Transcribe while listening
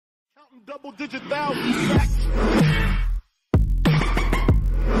Double-digit thousands.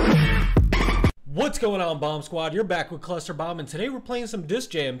 What's going on, Bomb Squad? You're back with Cluster-Bom, and today we're playing some Disc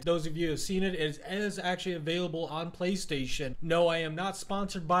Jam. Those of you who have seen it, it is actually available on PlayStation. No, I am not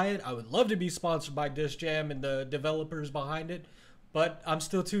sponsored by it. I would love to be sponsored by Disc Jam and the developers behind it, but I'm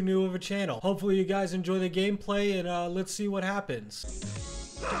still too new of a channel. Hopefully you guys enjoy the gameplay, and let's see what happens.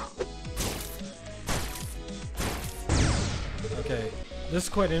 Okay, this is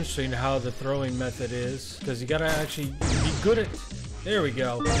quite interesting how the throwing method is, because you gotta actually be good at... There we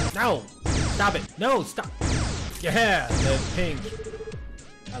go. No! Stop it! No, stop! Yeah, the pink.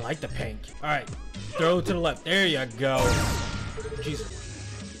 I like the pink. Alright, throw to the left. There you go.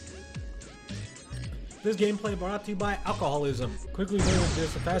 Jesus. This gameplay brought to you by alcoholism. Quickly move with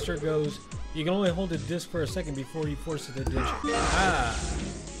this, the faster it goes. You can only hold the disc for a second before you force it to ditch. Ah.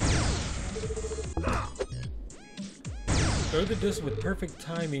 Throw the disc with perfect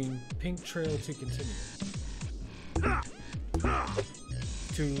timing. Pink trail to continue.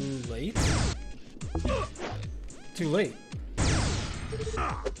 Too late? Too late.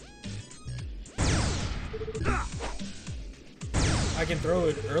 I can throw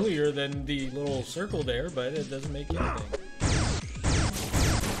it earlier than the little circle there, but it doesn't make anything.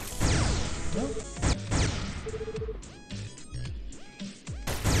 Nope.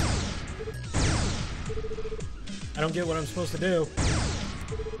 I don't get what I'm supposed to do.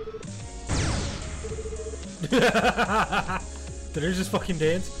 Did I just fucking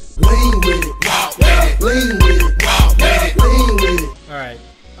dance? Lean with it, walk with it, lean with it, walk with it, lean with it. Alright,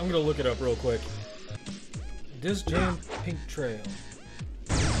 I'm gonna look it up real quick. Disc Jam Pink Trail.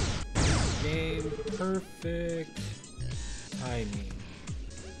 Game perfect timing.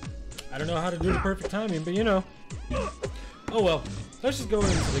 I don't know how to do the perfect timing, but you know. Oh well, let's just go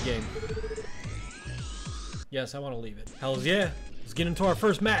into the game. Yes, I want to leave it. Hells yeah, let's get into our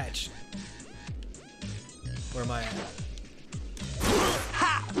first match. Where am I at?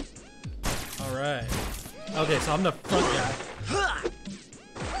 Alright. Okay, so I'm the front guy.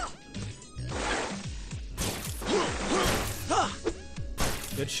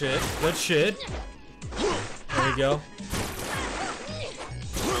 Good shit. Good shit. There we go.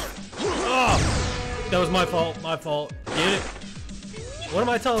 Oh! That was my fault. My fault. Get it? What am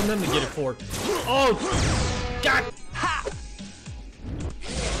I telling them to get it for? Oh! God!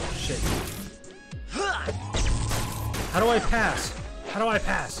 Shit. How do I pass? How do I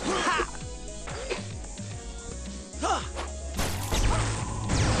pass?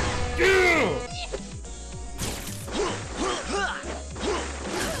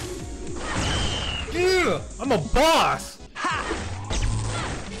 I'm a boss!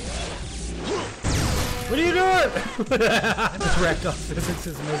 What are you doing? Just wrecked off physics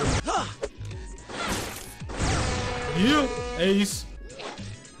is amazing. You ace.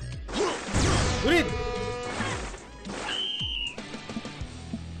 What did?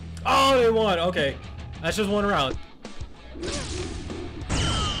 Oh, they won. Okay, that's just one round.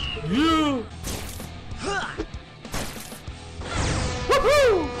 You.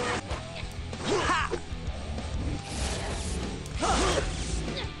 Woohoo!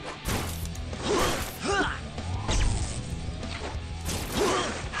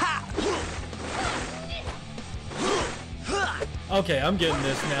 Okay, I'm getting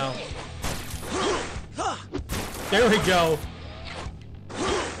this now. There we go.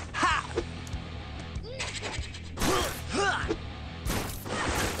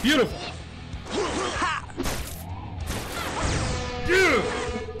 Beautiful.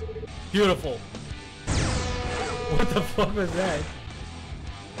 Beautiful. What the fuck was that?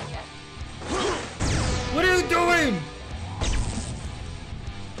 What are you doing?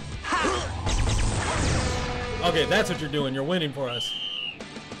 Okay, that's what you're doing. You're winning for us.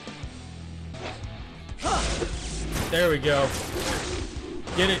 There we go.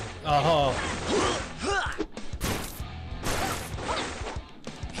 Get it. Uh-huh.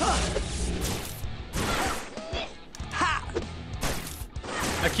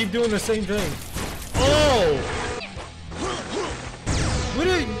 I keep doing the same thing. Oh! What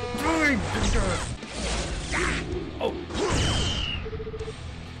are you doing? Oh.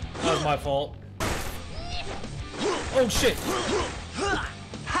 That was my fault. Oh shit!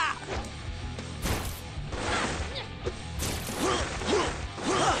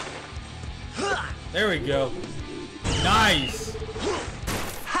 There we go. Nice!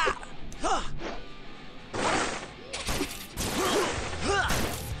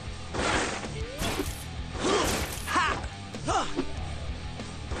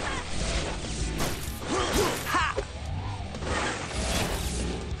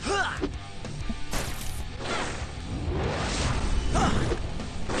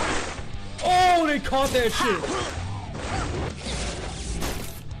 they caught that shit.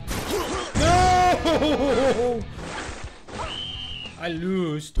 No! I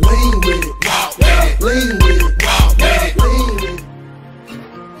lose. Lean with it, lean with it.